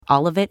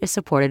all of it is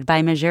supported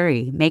by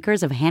Mejuri,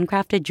 makers of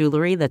handcrafted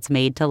jewelry that's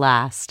made to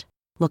last.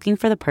 Looking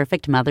for the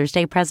perfect Mother's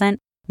Day present?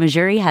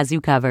 Mejuri has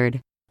you covered.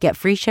 Get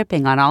free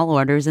shipping on all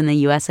orders in the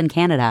U.S. and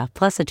Canada,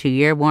 plus a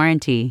 2-year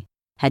warranty.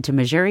 Head to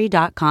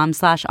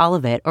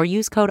mejuri.com/allofit or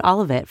use code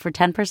allofit for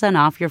 10%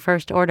 off your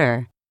first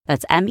order.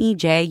 That's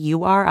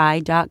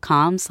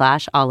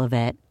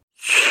mejuri.com/allofit.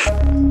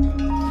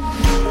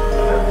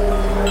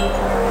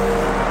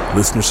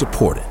 Listener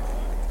supported.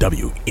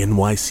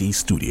 WNYC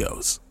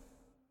Studios.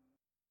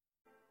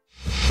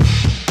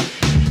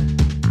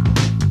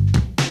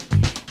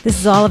 This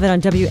is All of It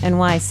on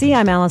WNYC.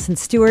 I'm Allison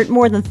Stewart.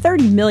 More than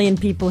 30 million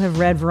people have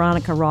read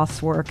Veronica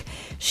Roth's work.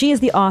 She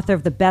is the author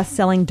of the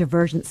best-selling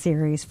Divergent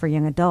series for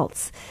young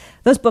adults.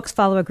 Those books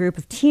follow a group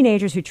of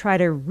teenagers who try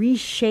to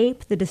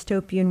reshape the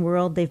dystopian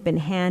world they've been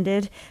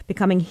handed,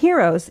 becoming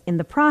heroes in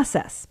the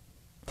process.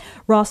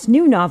 Roth's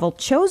new novel,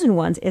 Chosen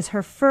Ones, is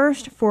her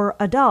first for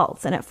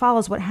adults, and it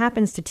follows what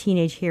happens to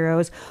teenage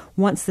heroes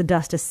once the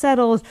dust has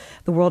settled,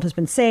 the world has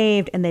been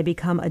saved, and they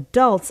become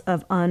adults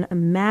of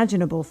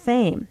unimaginable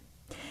fame.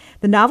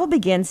 The novel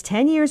begins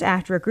 10 years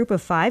after a group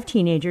of 5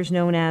 teenagers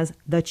known as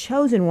the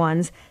Chosen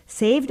Ones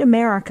saved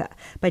America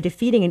by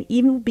defeating an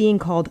evil being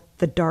called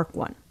the Dark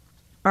One.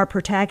 Our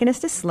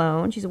protagonist is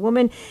Sloane. She's a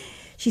woman.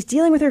 She's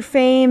dealing with her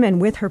fame and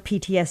with her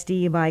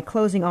PTSD by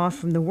closing off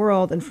from the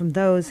world and from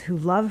those who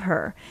love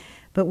her.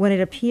 But when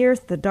it appears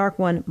the Dark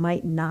One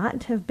might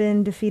not have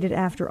been defeated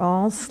after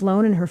all,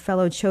 Sloane and her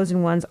fellow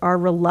Chosen Ones are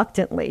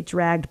reluctantly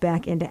dragged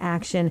back into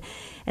action,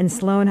 and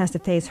Sloane has to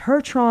face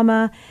her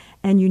trauma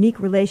and unique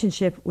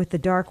relationship with the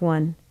Dark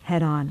One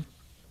head on.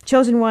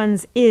 Chosen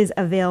Ones is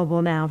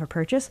available now for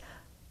purchase,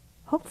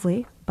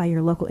 hopefully by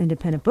your local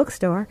independent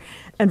bookstore.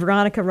 And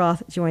Veronica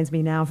Roth joins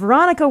me now.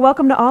 Veronica,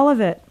 welcome to All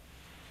of It.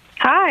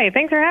 Hi,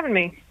 thanks for having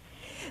me.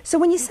 So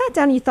when you sat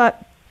down, you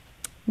thought,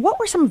 what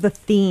were some of the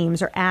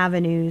themes or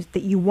avenues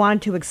that you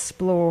wanted to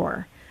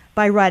explore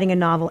by writing a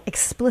novel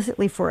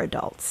explicitly for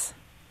adults?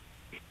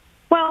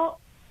 Well,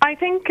 I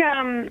think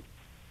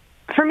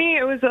for me,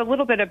 it was a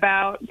little bit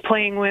about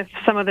playing with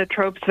some of the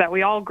tropes that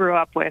we all grew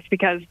up with,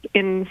 because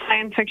in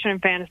science fiction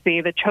and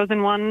fantasy, the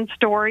Chosen One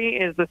story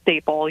is the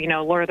staple. You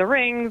know, Lord of the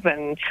Rings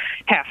and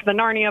half the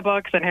Narnia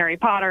books and Harry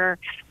Potter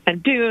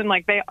and Dune,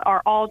 like they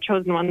are all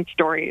Chosen One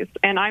stories.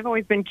 And I've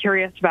always been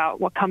curious about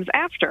what comes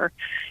after,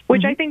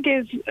 which I think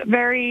is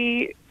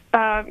very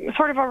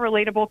sort of a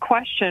relatable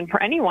question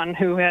for anyone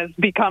who has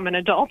become an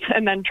adult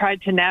and then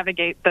tried to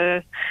navigate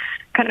the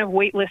kind of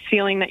weightless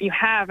feeling that you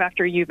have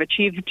after you've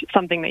achieved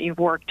something that you've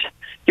worked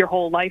your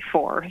whole life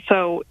for.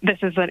 So this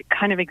is a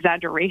kind of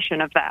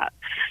exaggeration of that.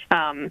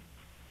 And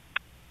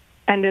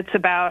it's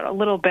about a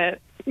little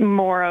bit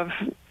more of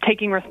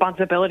taking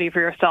responsibility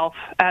for yourself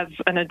as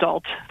an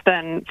adult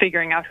than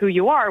figuring out who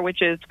you are,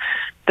 which is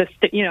the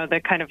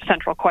kind of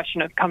central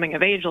question of coming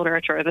of age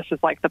literature. This is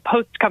like the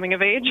post coming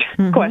of age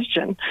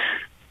question.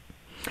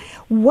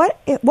 What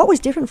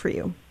was different for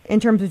you in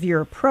terms of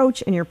your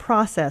approach and your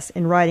process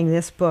in writing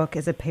this book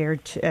as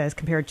compared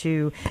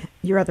to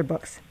your other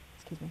books?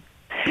 Excuse me.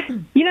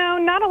 You know,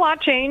 not a lot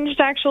changed,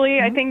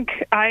 actually. I think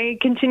I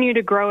continue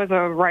to grow as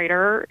a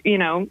writer,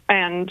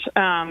 and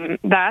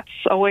that's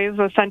always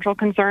a central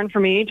concern for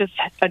me, just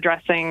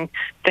addressing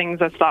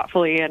things as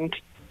thoughtfully and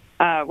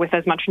with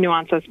as much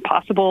nuance as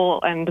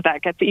possible, and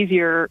that gets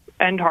easier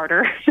and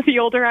harder the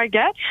older I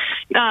get.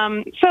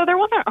 So there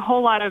wasn't a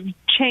whole lot of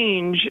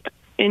change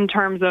in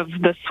terms of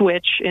the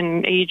switch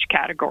in age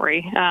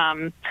category.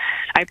 I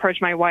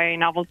approach my YA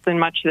novels in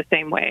much the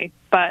same way.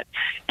 But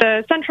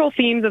the central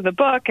themes of the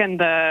book and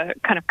the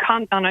kind of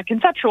on a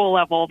conceptual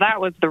level, that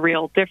was the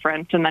real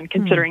difference. And then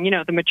considering,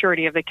 the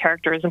maturity of the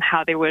characters and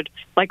how they would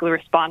likely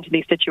respond to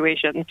these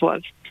situations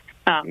was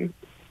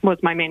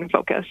my main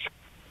focus.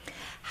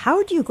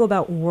 How do you go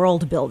about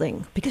world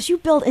building? Because you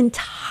build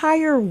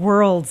entire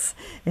worlds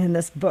in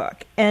this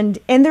book, and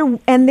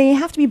they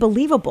have to be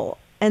believable,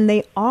 and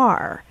they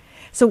are.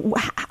 So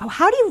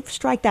how do you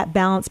strike that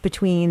balance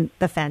between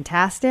the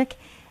fantastic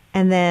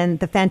and then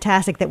the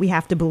fantastic that we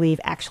have to believe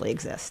actually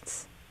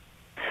exists?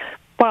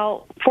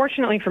 Well,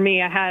 fortunately for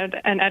me, I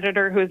had an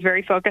editor who was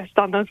very focused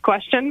on those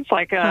questions,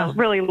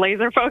 really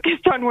laser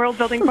focused on world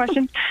building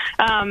questions.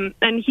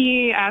 And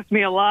he asked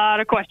me a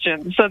lot of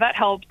questions, so that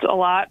helped a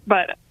lot.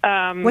 But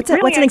what's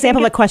an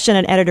example of a question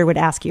an editor would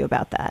ask you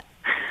about that?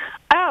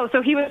 Oh,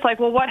 so he was like,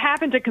 well, what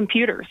happened to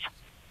computers?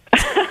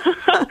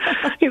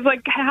 He's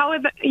like, how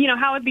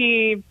would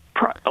the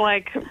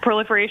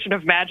proliferation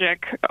of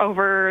magic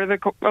over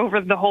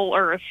the whole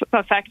Earth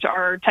affect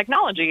our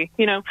technology?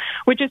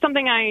 Which is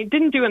something I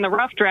didn't do in the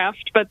rough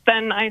draft, but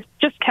then I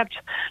just kept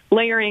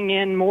layering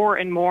in more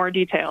and more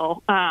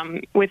detail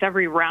with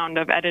every round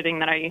of editing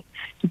that I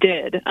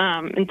did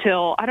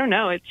until I don't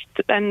know.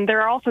 And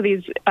there are also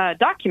these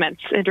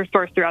documents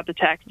interspersed throughout the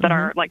text that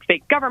are like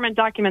fake government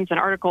documents and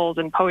articles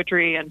and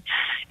poetry and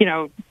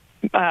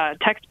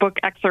textbook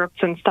excerpts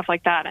and stuff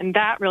like that. And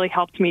that really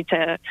helped me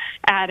to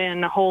add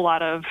in a whole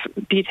lot of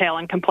detail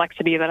and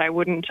complexity that I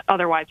wouldn't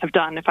otherwise have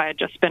done if it had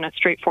just been a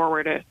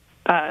straightforward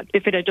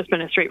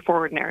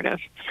narrative.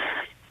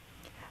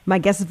 My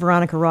guest is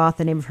Veronica Roth.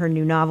 The name of her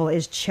new novel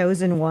is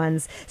Chosen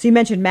Ones. So you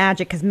mentioned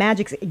magic, because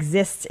magic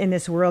exists in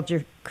this world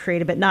you're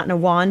created, but not in a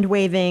wand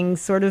waving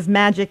sort of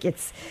magic.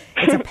 It's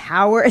a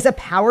power. It's a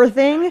power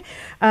thing.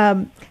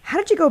 How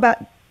did you go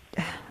about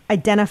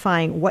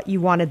identifying what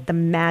you wanted the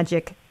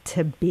magic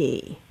to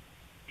be?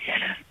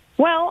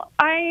 Well,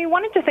 I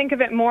wanted to think of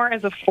it more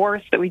as a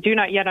force that we do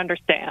not yet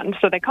understand.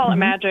 So they call it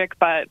magic,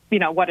 but,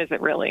 what is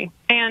it really?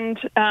 And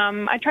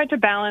I tried to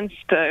balance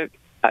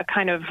a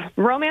kind of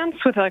romance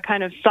with a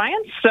kind of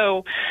science.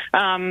 So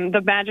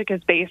the magic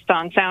is based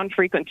on sound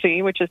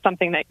frequency, which is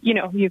something that,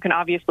 you can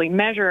obviously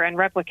measure and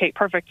replicate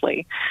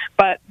perfectly.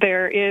 But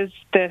there is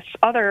this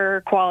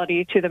other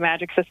quality to the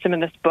magic system in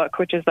this book,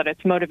 which is that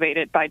it's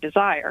motivated by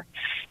desire.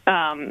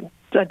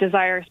 A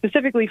desire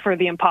specifically for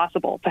the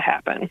impossible to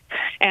happen.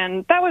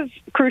 And that was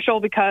crucial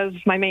because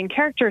my main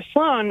character,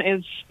 Sloane,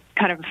 is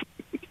kind of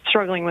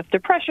struggling with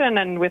depression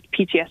and with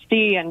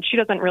PTSD, and she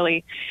doesn't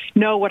really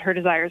know what her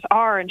desires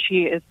are, and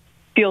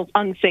feels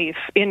unsafe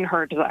in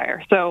her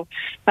desire. So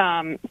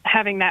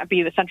having that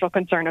be the central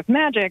concern of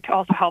magic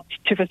also helped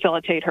to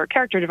facilitate her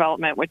character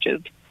development, which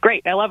is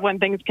great. I love when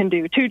things can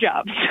do two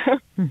jobs.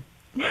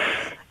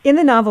 In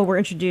the novel, we're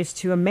introduced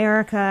to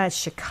America,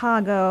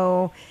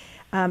 Chicago,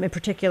 in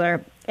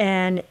particular,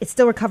 and it's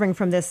still recovering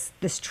from this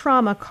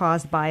trauma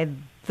caused by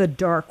the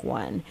Dark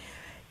One.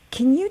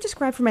 Can you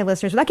describe for my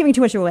listeners, without giving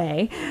too much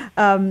away,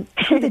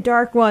 who the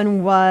Dark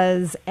One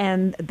was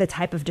and the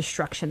type of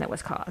destruction that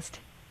was caused?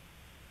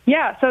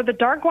 Yeah, so the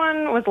Dark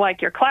One was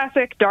like your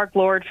classic Dark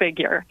Lord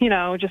figure,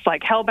 just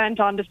like hell-bent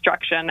on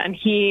destruction. And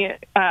he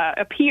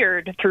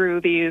appeared through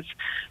these,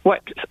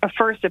 what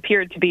first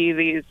appeared to be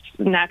these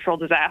natural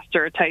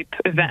disaster type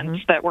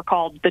events that were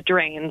called the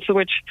Drains,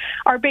 which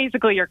are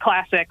basically your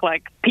classic,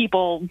 like,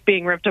 people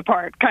being ripped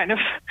apart kind of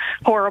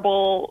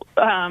horrible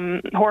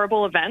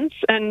events.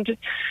 And,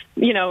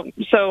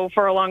 so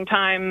for a long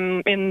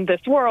time in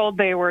this world,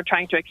 they were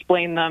trying to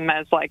explain them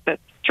as like this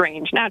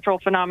strange natural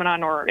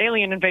phenomenon or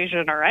alien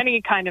invasion or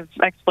any kind of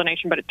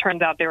explanation, but it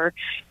turns out they were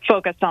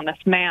focused on this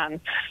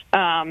man.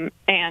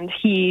 And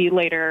he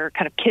later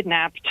kind of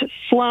kidnapped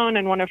Sloane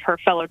and one of her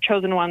fellow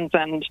chosen ones,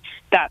 and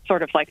that's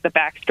sort of like the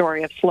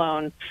backstory of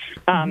Sloane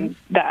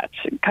that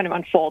kind of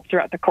unfolds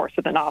throughout the course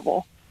of the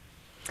novel.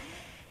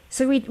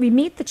 So we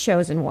meet the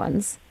chosen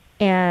ones,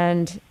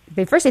 and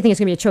they think it's going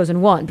to be a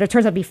chosen one, but it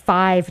turns out to be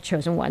 5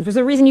 chosen ones. Was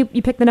there a reason you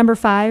picked the number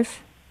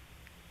 5?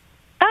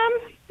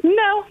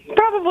 No,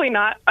 probably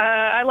not.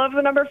 I love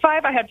the number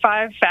 5. I had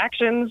 5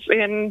 factions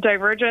in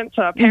Divergent,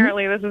 so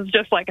apparently this is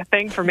just like a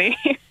thing for me.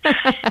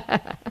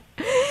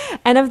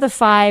 And of the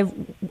 5,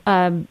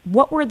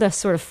 what were the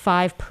sort of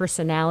 5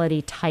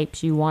 personality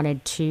types you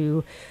wanted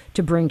to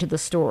bring to the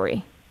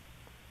story?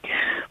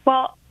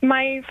 Well,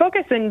 my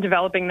focus in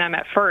developing them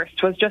at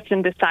first was just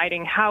in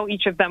deciding how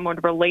each of them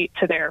would relate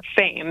to their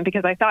fame,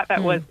 because I thought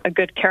that was a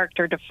good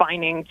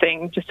character-defining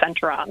thing to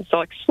center on. So,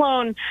 like,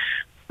 Sloane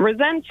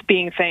resents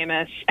being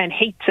famous and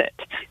hates it.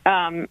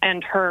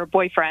 And her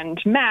boyfriend,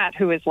 Matt,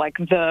 who is like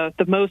the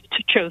most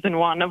chosen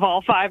one of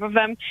all 5 of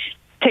them,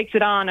 takes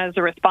it on as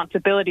a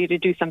responsibility to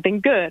do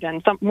something good.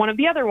 And one of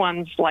the other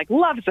ones like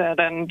loves it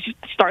and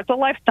starts a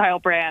lifestyle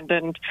brand.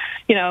 And,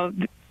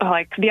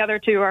 like the other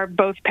 2 are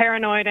both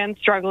paranoid and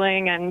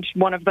struggling. And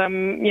one of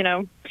them,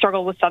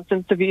 struggled with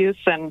substance abuse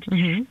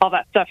and all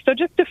that stuff. So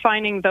just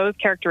defining those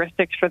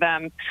characteristics for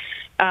them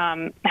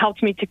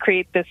helped me to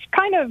create this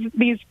kind of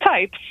these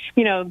types,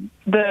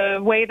 the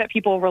way that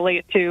people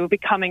relate to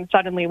becoming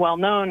suddenly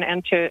well-known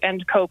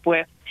and cope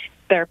with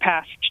their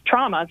past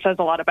trauma. It says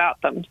a lot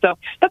about them. So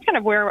that's kind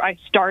of where I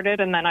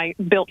started, and then I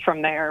built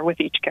from there with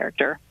each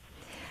character.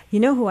 You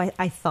know who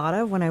I thought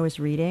of when I was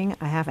reading?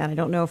 And I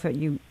don't know if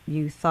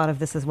you thought of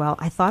this as well.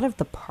 I thought of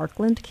the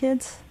Parkland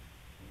kids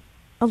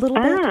a little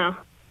bit.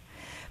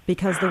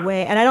 Because the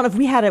way, and I don't know if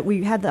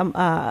we had them,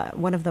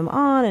 one of them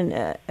on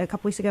and a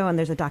couple weeks ago, and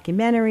there's a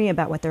documentary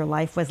about what their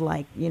life was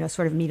like,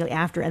 sort of immediately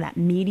after, and that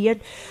media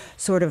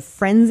sort of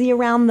frenzy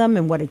around them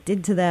and what it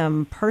did to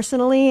them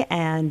personally,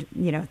 and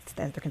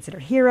they're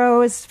considered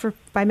heroes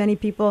by many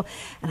people.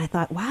 And I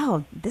thought,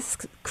 wow, this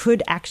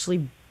could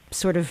actually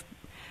sort of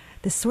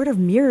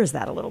mirrors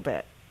that a little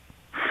bit.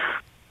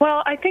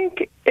 Well, I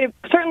think it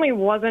certainly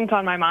wasn't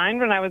on my mind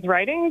when I was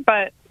writing,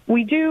 but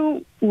we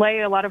do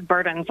lay a lot of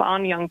burdens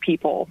on young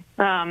people.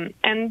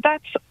 And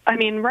that's,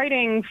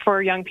 writing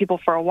for young people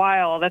for a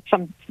while,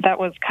 that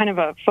was kind of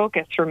a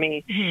focus for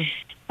me.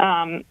 So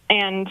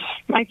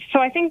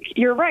I think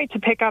you're right to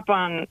pick up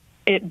on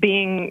it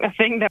being a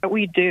thing that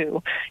we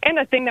do and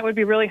a thing that would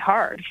be really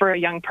hard for a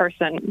young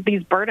person.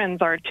 These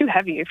burdens are too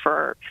heavy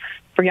for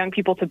young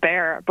people to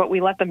bear, but we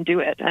let them do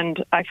it.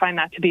 And I find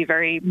that to be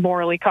very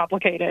morally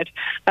complicated.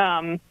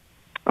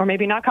 Or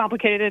maybe not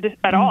complicated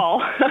at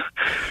all,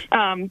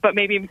 but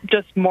maybe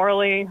just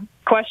morally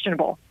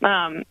questionable.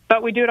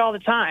 But we do it all the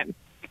time.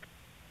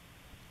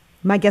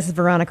 My guest is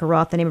Veronica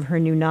Roth. The name of her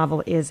new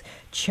novel is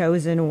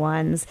Chosen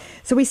Ones.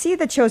 So we see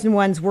the Chosen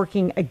Ones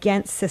working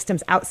against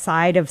systems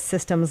outside of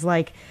systems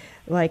like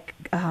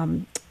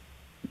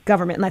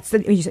government, and that's,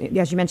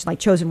 as you mentioned, like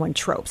chosen one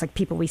tropes, like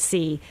people we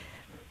see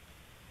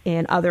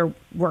in other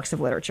works of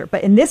literature.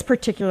 But in this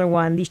particular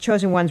one, these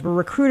chosen ones were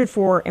recruited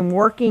for and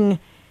working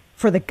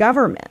for the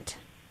government.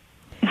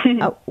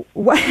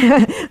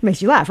 What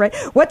makes you laugh, right?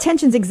 What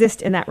tensions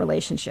exist in that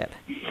relationship?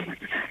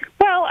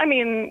 Well, I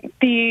mean,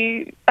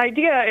 the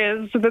idea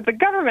is that the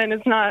government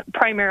is not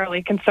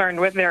primarily concerned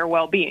with their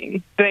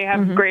well-being. They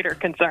have greater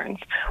concerns,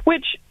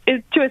 which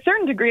is to a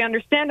certain degree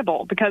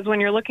understandable, because when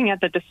you're looking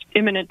at the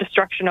imminent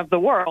destruction of the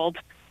world,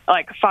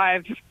 like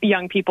 5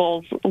 young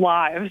people's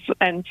lives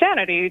and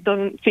sanity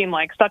doesn't seem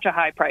like such a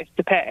high price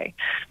to pay.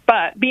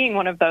 But being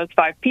one of those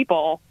 5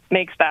 people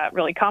makes that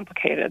really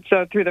complicated.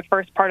 So through the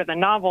first part of the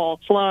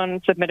novel,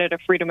 Sloane submitted a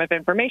Freedom of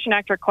Information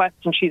Act request,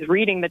 and she's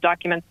reading the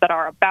documents that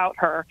are about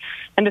her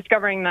and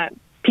discovering that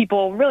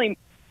people really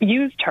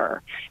used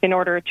her in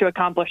order to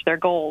accomplish their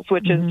goals,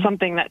 which is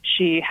something that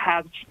she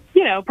has,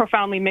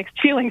 profoundly mixed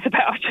feelings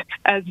about,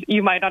 as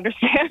you might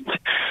understand.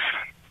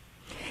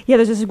 Yeah,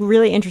 there's this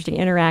really interesting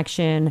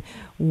interaction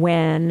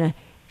when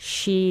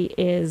she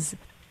is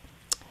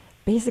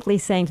basically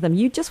saying to them,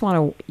 you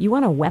want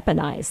to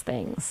weaponize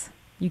things.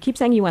 You keep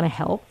saying you want to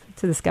help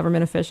to this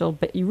government official,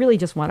 but you really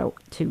just want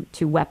to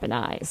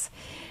weaponize.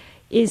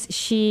 Is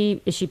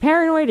she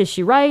paranoid? Is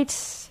she right?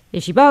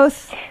 Is she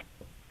both?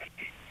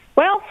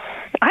 Well,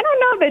 I don't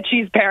know that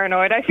she's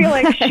paranoid. I feel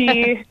like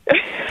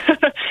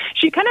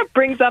she kind of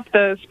brings up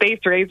the space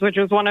race, which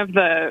was one of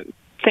the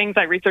things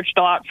I researched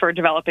a lot for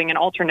developing an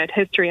alternate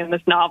history in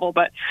this novel.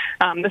 But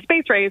the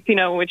space race,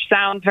 which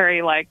sounds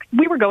very like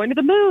we were going to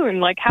the moon,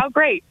 like how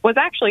great, was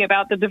actually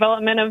about the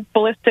development of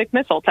ballistic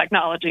missile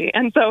technology.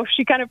 And so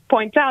she kind of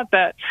points out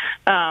that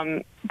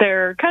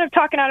they're kind of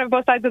talking out of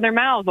both sides of their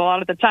mouths a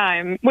lot of the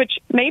time, which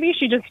maybe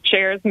she just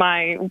shares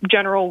my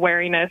general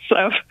wariness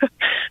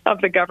of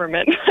the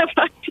government.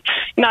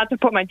 Not to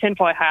put my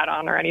tinfoil hat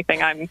on or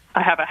anything. I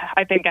have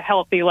I think a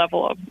healthy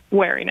level of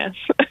wariness.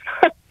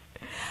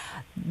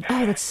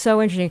 Oh, that's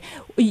so interesting.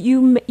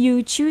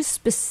 You choose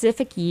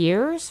specific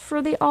years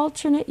for the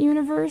alternate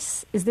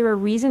universe. Is there a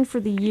reason for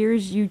the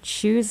years you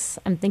choose?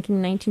 I'm thinking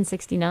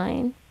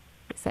 1969.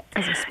 Is that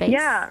because of space?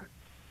 Yeah.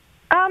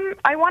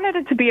 I wanted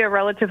it to be a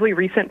relatively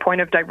recent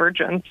point of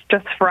divergence,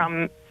 just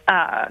from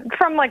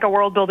like a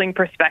world-building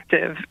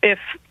perspective. If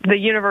the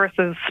universe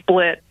is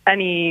split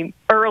any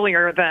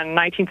earlier than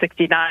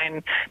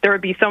 1969, there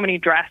would be so many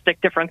drastic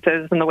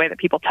differences in the way that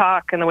people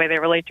talk and the way they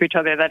relate to each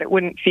other that it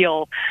wouldn't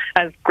feel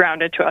as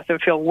grounded to us. It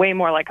would feel way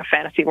more like a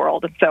fantasy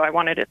world. And so I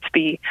wanted it to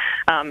be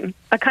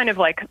a kind of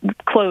like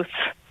close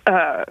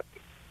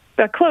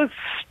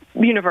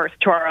universe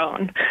to our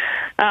own.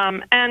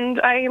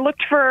 And I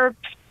looked for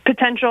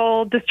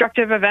potential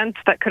destructive events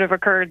that could have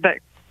occurred that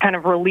kind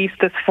of released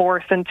this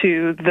force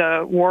into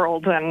the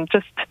world, and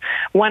just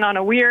went on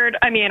a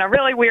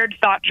really weird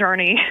thought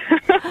journey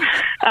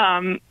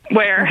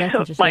where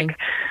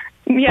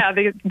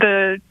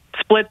the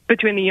split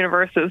between the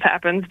universes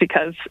happens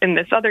because in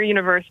this other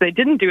universe they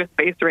didn't do a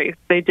space race.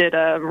 They did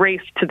a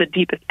race to the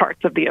deepest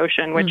parts of the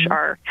ocean, which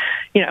are,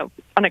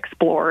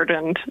 unexplored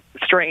and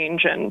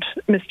strange and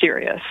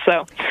mysterious.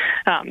 So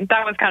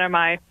that was kind of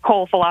my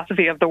whole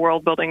philosophy of the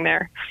world building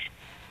there.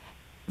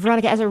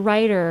 Veronica, as a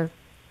writer,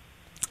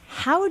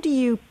 how do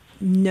you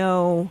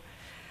know,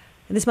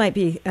 and this might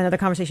be another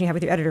conversation you have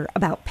with your editor,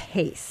 about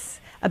pace,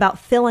 about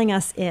filling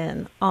us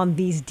in on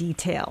these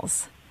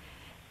details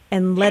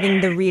and letting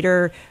the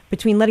reader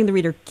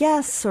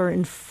guess or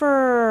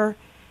infer?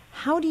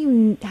 How do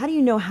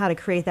you know how to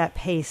create that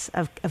pace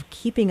of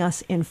keeping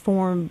us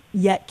informed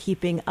yet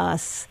keeping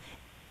us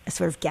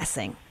sort of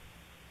guessing?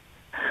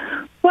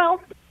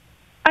 Well,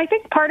 I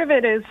think part of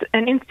it is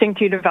an instinct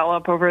you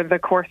develop over the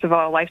course of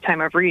a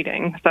lifetime of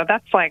reading. So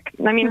that's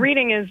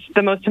reading is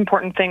the most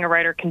important thing a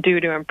writer can do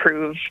to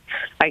improve,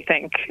 I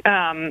think.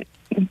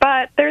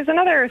 But there's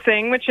another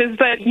thing, which is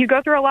that you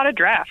go through a lot of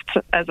drafts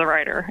as a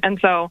writer. And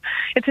so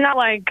it's not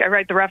like I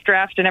write the rough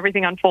draft and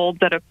everything unfolds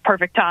at a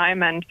perfect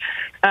time and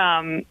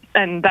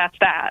that's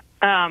that.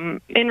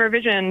 In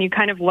revision, you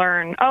kind of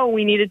learn,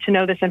 we needed to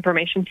know this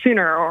information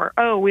sooner,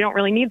 or, we don't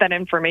really need that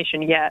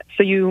information yet.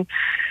 So you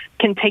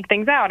can take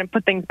things out and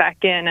put things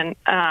back in.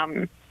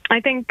 And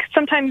I think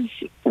sometimes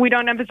we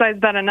don't emphasize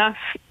that enough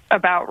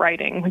about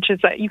writing, which is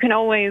that you can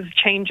always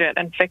change it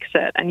and fix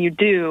it, and you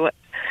do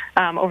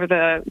over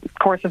the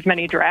course of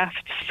many drafts.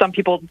 Some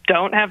people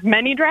don't have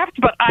many drafts,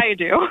 but I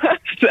do.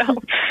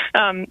 So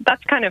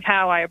that's kind of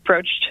how I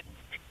approached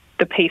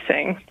the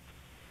pacing.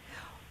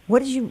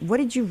 What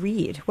did you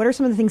read? What are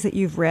some of the things that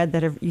you've read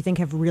that you think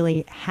have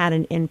really had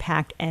an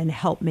impact and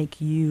helped make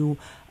you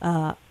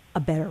a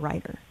better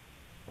writer?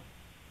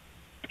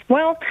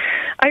 Well,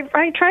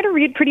 I try to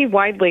read pretty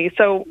widely.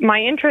 So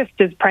my interest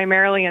is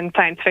primarily in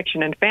science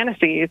fiction and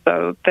fantasy.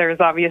 So there's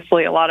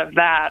obviously a lot of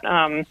that.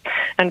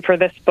 And for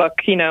this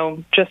book,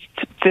 just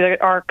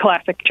our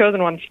classic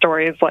chosen one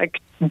stories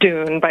like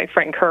Dune by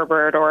Frank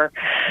Herbert or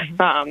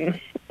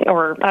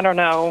or I don't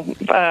know,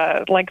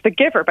 like The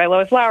Giver by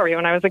Lois Lowry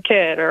when I was a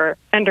kid, or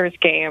Ender's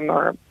Game,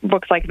 or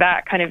books like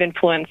that kind of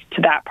influenced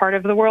that part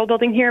of the world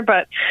building here.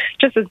 But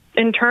just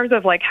in terms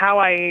of like how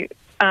I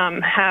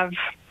have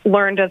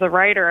learned as a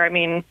writer, I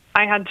mean,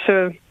 I had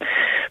to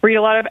read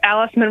a lot of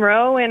Alice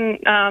Munro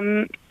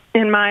in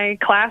my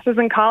classes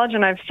in college,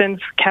 and I've since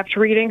kept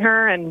reading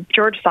her. And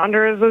George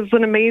Saunders is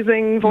an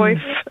amazing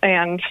voice,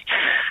 and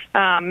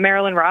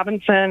Marilyn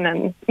Robinson.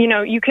 And, you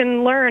know, you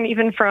can learn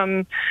even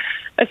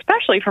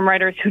especially from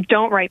writers who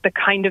don't write the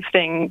kind of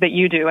thing that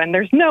you do. And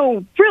there's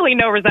really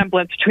no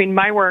resemblance between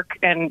my work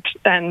and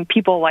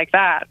people like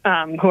that,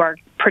 who are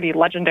pretty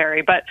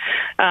legendary. But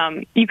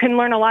you can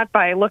learn a lot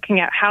by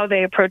looking at how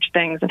they approach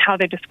things and how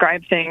they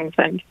describe things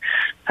and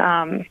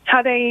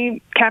how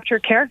they capture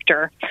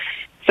character.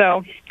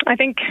 So I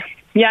think,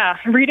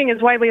 reading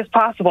as widely as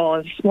possible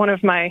is one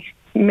of my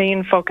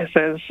main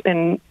focuses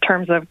in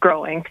terms of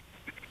growing.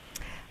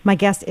 My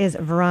guest is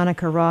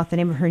Veronica Roth. The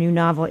name of her new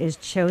novel is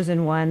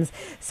Chosen Ones.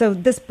 So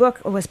this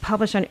book was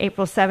published on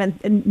April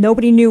 7th, and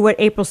nobody knew what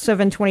April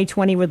 7,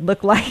 2020 would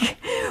look like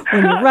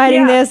when you're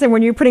writing this and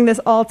when you're putting this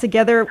all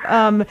together.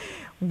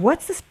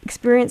 What's this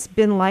experience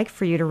been like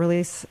for you to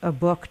release a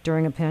book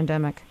during a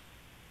pandemic?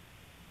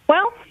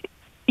 Well,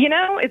 you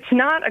know, it's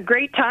not a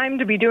great time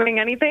to be doing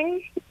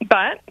anything,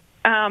 but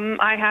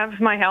I have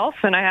my health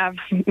and I have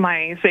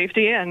my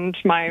safety, and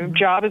my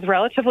job is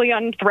relatively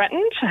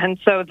unthreatened, and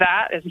so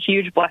that is a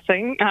huge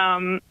blessing.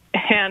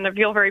 And I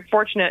feel very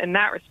fortunate in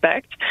that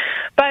respect.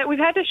 But we've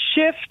had to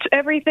shift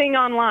everything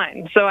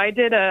online. So I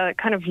did a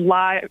kind of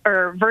live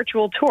or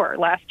virtual tour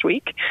last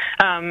week,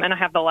 and I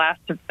have the last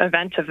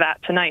event of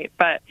that tonight.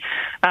 But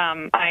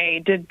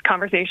I did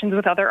conversations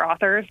with other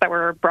authors that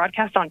were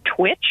broadcast on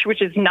Twitch,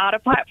 which is not a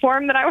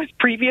platform that I was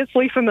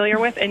previously familiar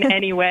with in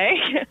any way.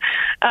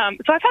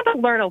 So I've had to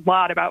learn a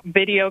lot about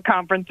video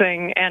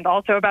conferencing and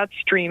also about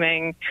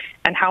streaming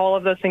and how all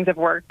of those things have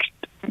worked.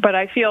 But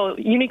I feel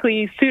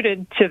uniquely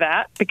suited to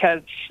that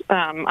because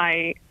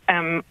I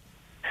am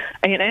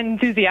an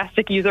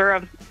enthusiastic user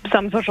of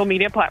some social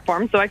media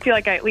platforms. So I feel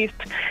like I at least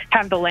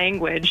have the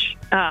language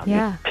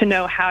to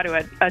know how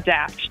to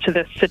adapt to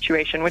this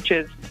situation, which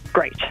is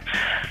great.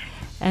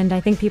 And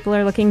I think people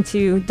are looking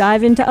to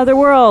dive into other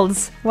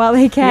worlds while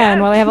they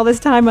can, while they have all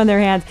this time on their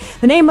hands.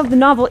 The name of the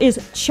novel is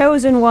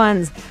Chosen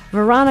Ones.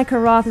 Veronica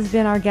Roth has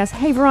been our guest.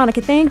 Hey, Veronica,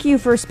 thank you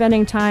for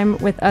spending time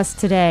with us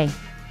today.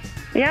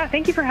 Yeah,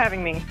 thank you for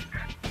having me.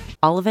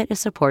 All of it is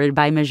supported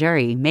by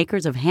Mejuri,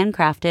 makers of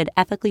handcrafted,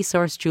 ethically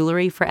sourced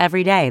jewelry for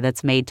every day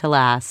that's made to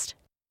last.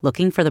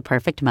 Looking for the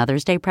perfect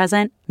Mother's Day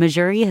present?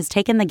 Mejuri has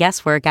taken the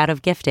guesswork out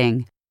of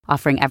gifting,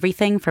 offering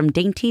everything from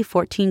dainty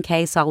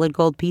 14K solid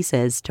gold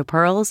pieces to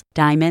pearls,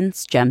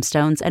 diamonds,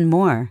 gemstones, and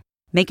more.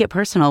 Make it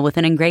personal with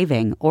an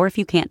engraving, or if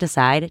you can't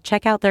decide,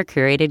 check out their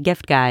curated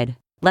gift guide.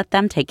 Let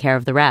them take care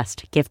of the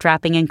rest, gift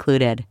wrapping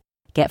included.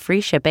 Get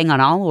free shipping on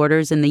all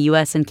orders in the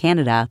U.S. and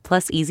Canada,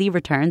 plus easy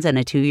returns and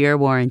a 2-year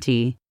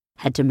warranty.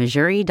 Head to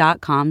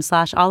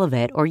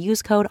mejuri.com/allofit or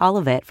use code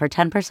allofit for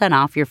 10%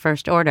 off your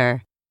first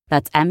order.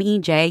 That's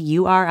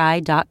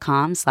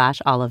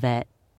mejuri.com/allofit.